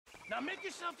Now make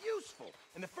yourself useful.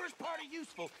 And the first part of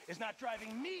useful is not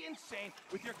driving me insane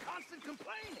with your constant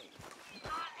complaining.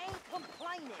 I ain't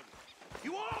complaining.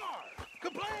 You are!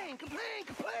 Complain, complain,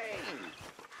 complain!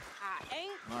 I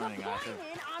ain't Morning,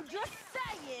 complaining. I'm just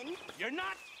saying. You're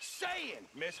not saying,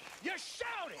 miss. You're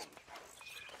shouting!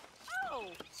 Oh.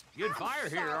 Good I'm fire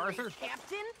here, sorry, Arthur.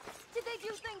 Captain. Did they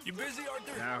do things You busy,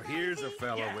 Arthur? Now here's a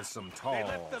fellow Yeah, with some tall They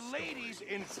left the stories. ladies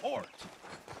in port.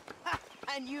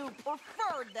 And you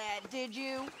preferred that, did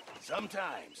you?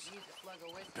 Sometimes.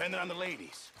 Depending on the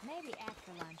ladies. Maybe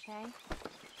after lunch, eh?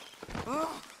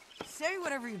 Oh, say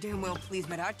whatever you damn well please,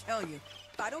 but I tell you,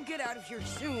 if I don't get out of here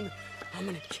soon, I'm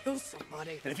gonna kill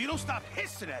somebody. And if you don't stop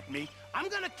hissing at me, I'm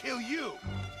gonna kill you.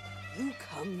 You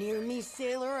come near me,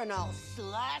 sailor, and I'll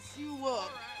slice you up.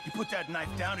 You put that knife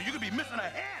down or you're gonna be missing a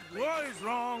hand. What is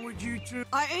wrong with you two?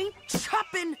 I ain't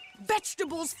chopping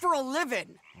vegetables for a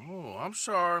living. Oh, I'm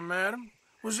sorry, madam.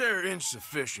 Was there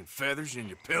insufficient feathers in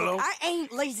your pillow? I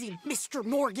ain't lazy, Mr.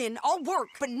 Morgan. I'll work,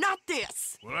 but not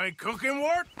this. Well, ain't cooking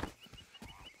work?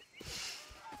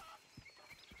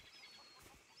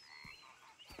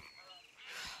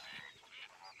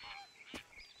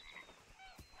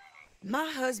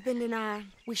 My husband and I,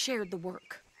 we shared the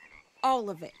work. All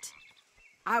of it.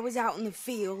 I was out in the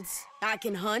fields. I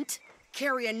can hunt,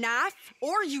 carry a knife,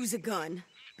 or use a gun.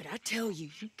 But I tell you,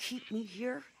 you keep me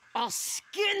here, I'll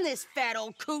skin this fat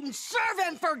old coot and serve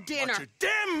him for dinner. Watch your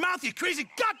damn mouth, you crazy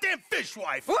goddamn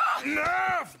fishwife!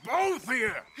 Enough, both of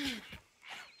you!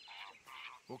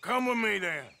 Well, come with me,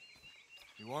 then.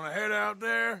 You want to head out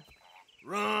there?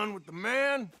 Run with the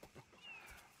men?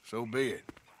 So be it.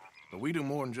 But we do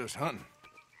more than just hunting.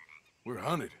 We're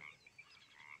hunted.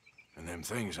 And them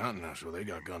things hunting us, well, they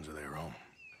got guns of their own.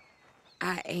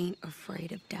 I ain't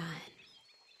afraid of dying.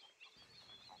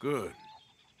 Good.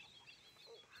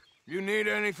 You need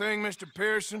anything, Mr.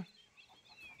 Pearson?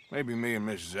 Maybe me and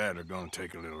Mrs. Ad are gonna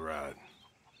take a little ride.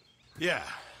 Yeah,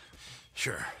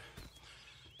 sure.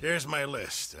 Here's my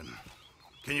list, and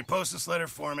can you post this letter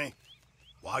for me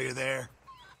while you're there?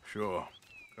 Sure.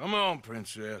 Come on,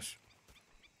 Princess.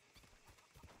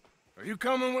 Are you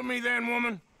coming with me then,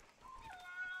 woman?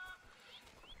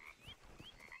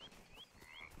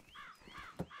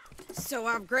 So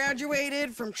I've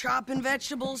graduated from chopping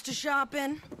vegetables to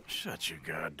shopping. Shut your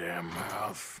goddamn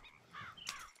mouth.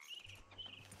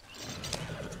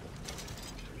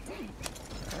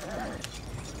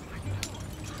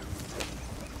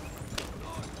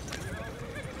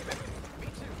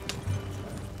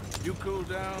 You cooled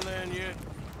down then yet?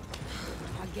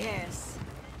 I guess.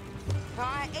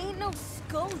 I ain't no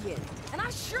scullion, and I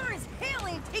sure as hell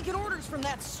ain't taking orders from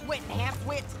that sweating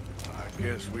half-wit. I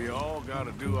guess we all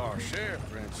gotta do our share,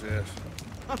 Princess.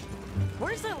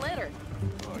 Where's that letter?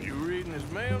 Are you reading his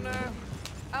mail now?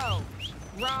 Oh,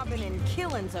 robbing and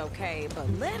killing's okay, but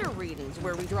letter reading's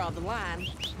where we draw the line.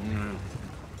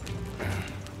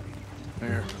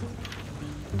 Here.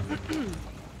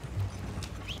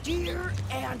 Dear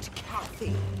Aunt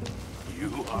Kathy,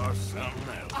 You are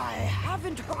something else. I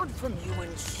haven't heard from you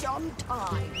in some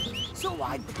time, so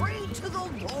I pray to the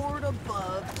Lord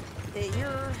above that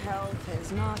your health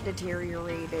has not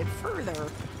deteriorated further.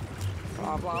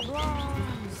 Blah, blah, blah.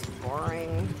 It's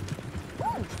boring.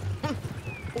 Ooh.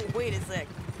 Oh, wait a sec.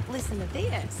 Listen to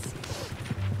this.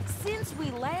 Since we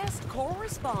last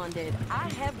corresponded, I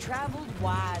have traveled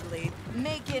widely,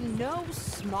 making no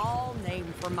small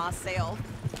name for myself.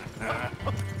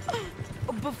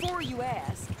 Before you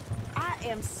ask, I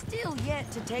am still yet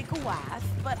to take a wife,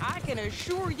 but I can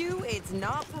assure you it's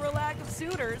not for a lack of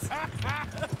suitors.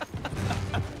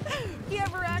 You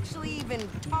ever actually even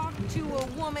talk to a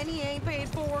woman he ain't paid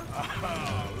for?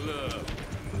 Oh, look.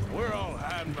 We're all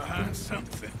hiding behind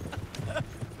something.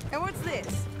 And what's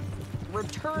this?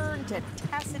 Return to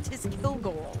Tacitus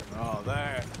Kilgore. Oh,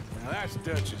 that. Now, that's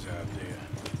Dutch's idea.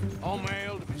 All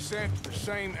mail to be sent to the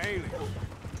same alias.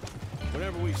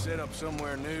 Whenever we set up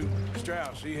somewhere new,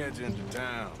 Strauss, he heads into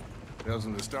town. Tells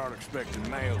them to start expecting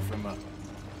mail from a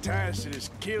Tacitus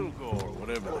Kilgore,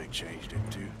 whatever they changed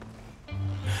it to.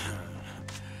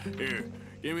 Here,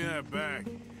 give me that back.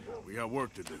 We got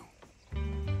work to do.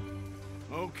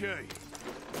 Okay,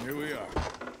 here we are.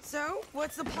 So,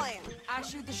 what's the plan? I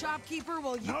shoot the shopkeeper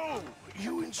while you... No!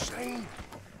 You insane?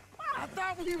 I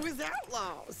thought we was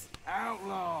outlaws.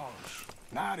 Outlaws,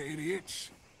 not idiots.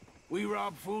 We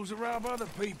rob fools that rob other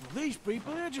people. These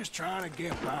people, they're just trying to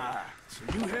get by. So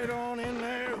you head on in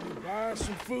there, we buy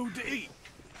some food to eat.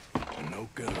 And no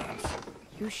guns.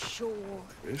 You sure?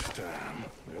 This time,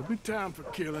 there'll be time for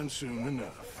killing soon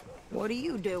enough. What are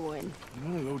you doing?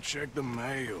 I'm gonna go check the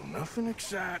mail. Nothing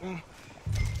exciting.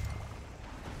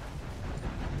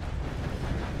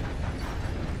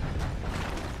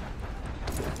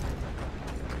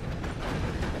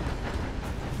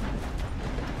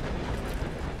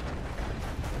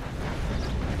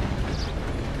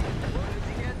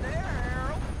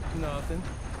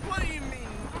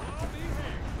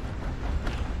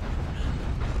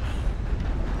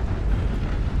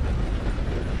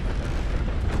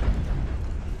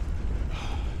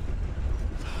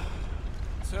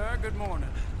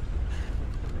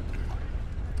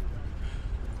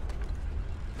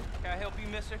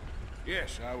 mister?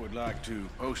 Yes, I would like to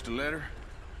post a letter.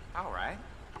 All right.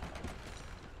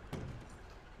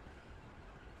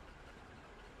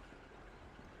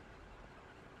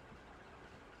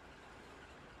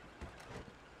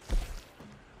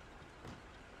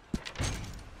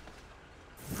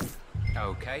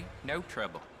 Okay, no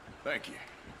trouble. Thank you.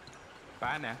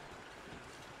 Bye now.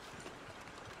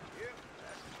 Yep,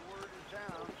 that's the word in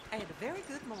town. And a very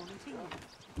good morning to you.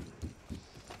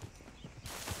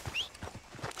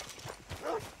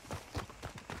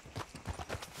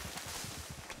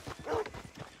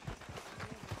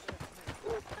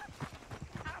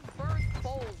 I birthed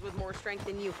foals with more strength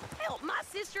than you. Hell, my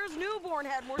sister's newborn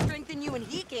had more strength than you, and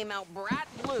he came out bright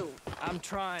blue. I'm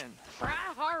trying. Try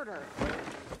harder.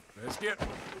 Let's get...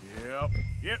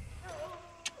 Yep.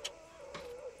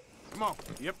 Come on.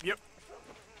 Yep.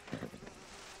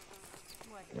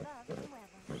 Would love the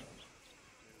weather.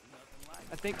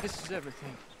 I think this is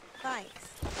everything. Thanks.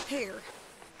 Here,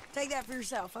 take that for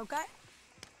yourself, okay?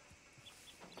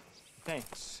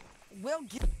 Thanks. We'll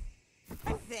get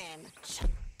back then.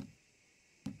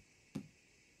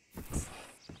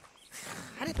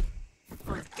 I didn't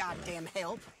for his goddamn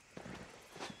help.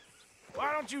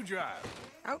 Why don't you drive?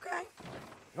 Okay.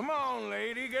 Come on,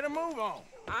 lady, get a move on.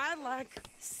 I like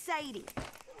Sadie,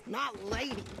 not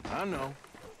lady. I know.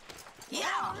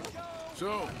 Yeah,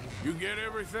 So, you get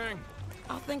everything?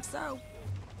 I think so.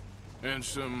 And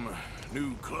some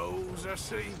new clothes, I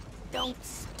see? Don't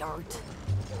start.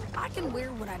 I can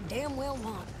wear what I damn well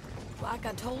want. Like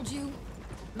I told you,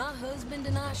 my husband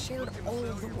and I shared all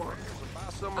of the work.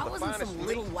 I wasn't some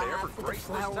little wife with a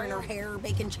flower in her hair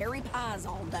baking cherry pies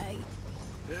all day.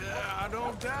 Yeah, I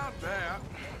don't doubt that.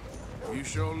 You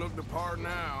sure look the part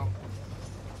now.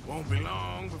 Won't be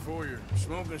long before you're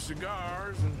smoking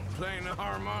cigars and playing the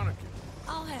harmonica.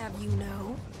 I'll have you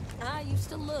know, I used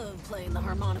to love playing the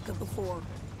harmonica before.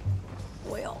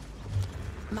 Well,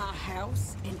 my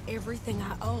house and everything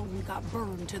I owned got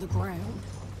burned to the ground.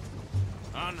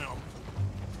 I know.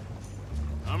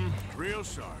 I'm real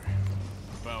sorry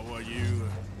about what you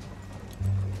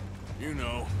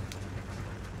know.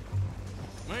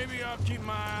 Maybe I'll keep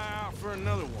my eye out for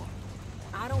another one.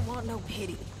 I don't want no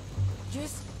pity.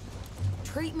 Just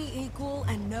treat me equal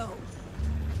and know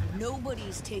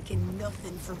nobody's taking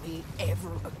nothing from me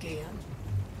ever again.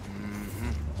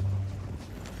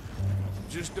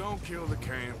 Just don't kill the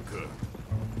camp cook.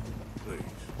 Please.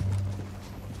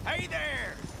 Hey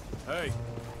there! Hey,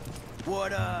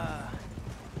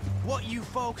 What you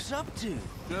folks up to?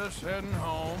 just heading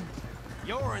home.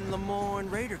 You're in Lemoyne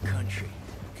Raider country.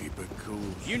 Keep it cool.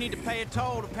 You need to Steve. pay a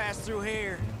toll to pass through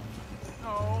here. No,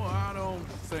 I don't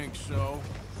think so.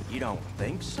 You don't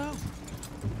think so?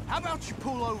 How about you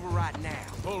pull over right now?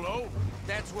 Pull over.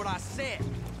 That's what I said.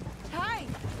 Hey,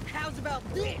 how's about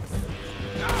this?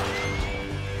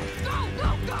 Go,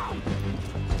 go, go!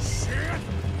 Shit!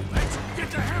 Let's get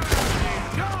the hell out of here!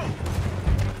 Go!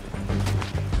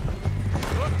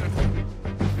 What the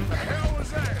hell was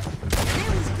that?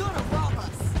 Harry's gonna rob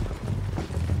us.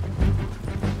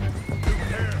 You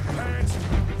pair of pants?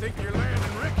 Think you're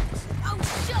landing Ricky's? Oh,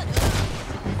 shut up!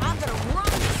 I'm gonna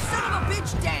run this son of a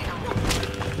bitch down.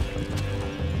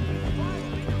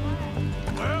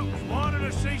 Well, you wanted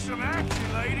to see some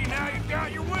action, lady. Now you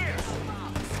got your wish.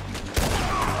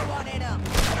 Run it up.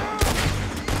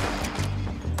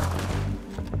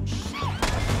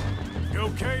 You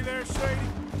okay there, Sadie?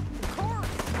 Of course.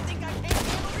 You think I can't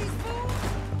handle these fools?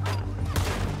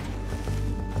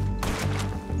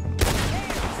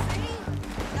 There, see?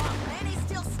 Not many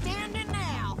still standing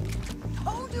now.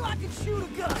 Told you I could shoot a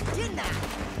gun, didn't I?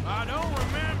 I don't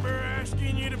remember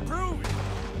asking you to prove it.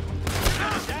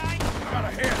 I got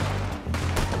a hit.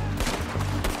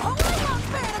 Only one's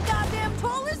paying a goddamn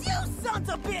toll is you sons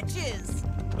of bitches!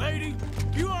 Lady,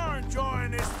 you are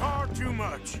enjoying this far too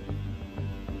much.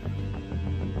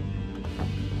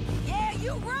 Yeah,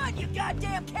 you run, you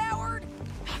goddamn coward!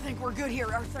 I think we're good here,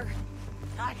 Arthur.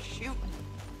 Nice shooting.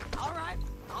 All right,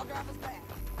 I'll drive us back.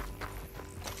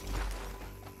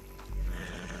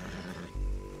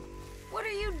 What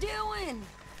are you doing?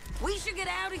 We should get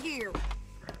out of here.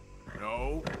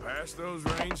 No, pass those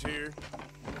reins here.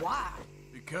 Why?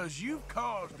 Because you've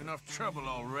caused enough trouble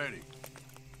already.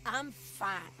 I'm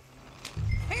fine.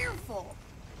 Careful!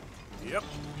 Yep.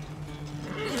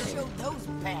 You showed those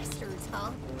bastards,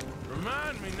 huh?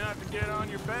 Remind me not to get on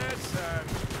your bad side.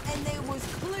 And they was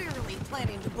clearly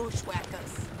planning to bushwhack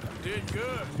us. Did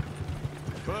good.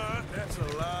 But that's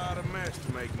a lot of mess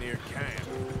to make near camp.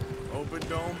 Hope it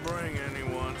don't bring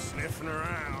anyone sniffing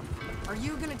around. Are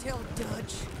you gonna tell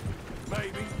Dutch?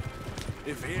 Maybe.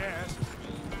 If he asks.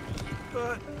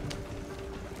 But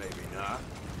maybe not. not.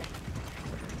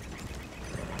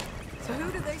 So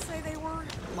who did they say they were?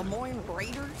 Lemoyne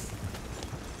Raiders?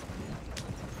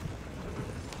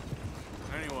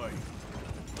 Anyway,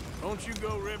 don't you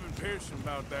go ribbing Pearson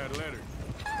about that letter.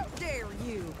 How dare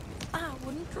you? I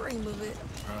wouldn't dream of it.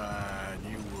 Right,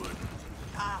 you wouldn't.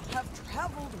 I have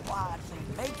traveled widely,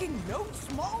 making no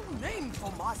small name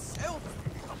for myself.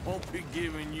 I won't be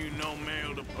giving you no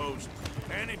mail to post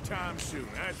anytime soon,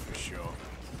 that's for sure.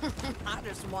 I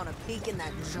just want to peek in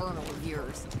that journal of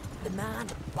yours. The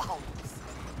mind of balls.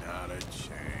 Not a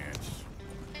chance.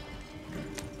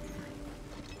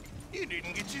 You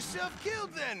didn't get yourself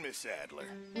killed then, Miss Adler.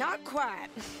 Not quite.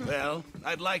 Well,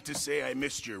 I'd like to say I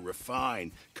missed your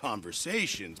refined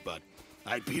conversations, but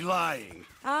I'd be lying.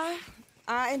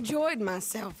 I enjoyed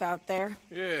myself out there.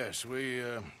 Yes,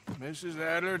 Mrs.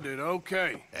 Adler did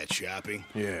okay. At shopping?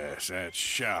 Yes, that's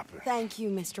shopping. Thank you,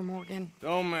 Mr. Morgan.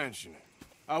 Don't mention it.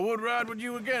 I would ride with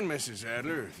you again, Mrs.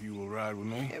 Adler, if you will ride with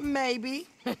me. Maybe.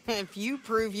 If you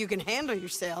prove you can handle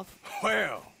yourself.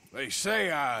 Well, they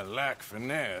say I lack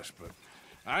finesse, but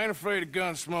I ain't afraid of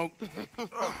gunsmoke.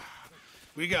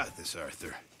 We got this,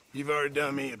 Arthur. You've already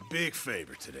done me a big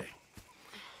favor today.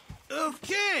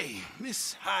 Okay,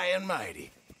 Miss High and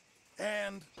Mighty.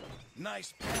 And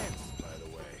nice pants, by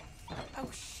the way. Oh,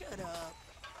 shut up.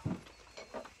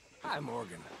 Hi,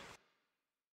 Morgan.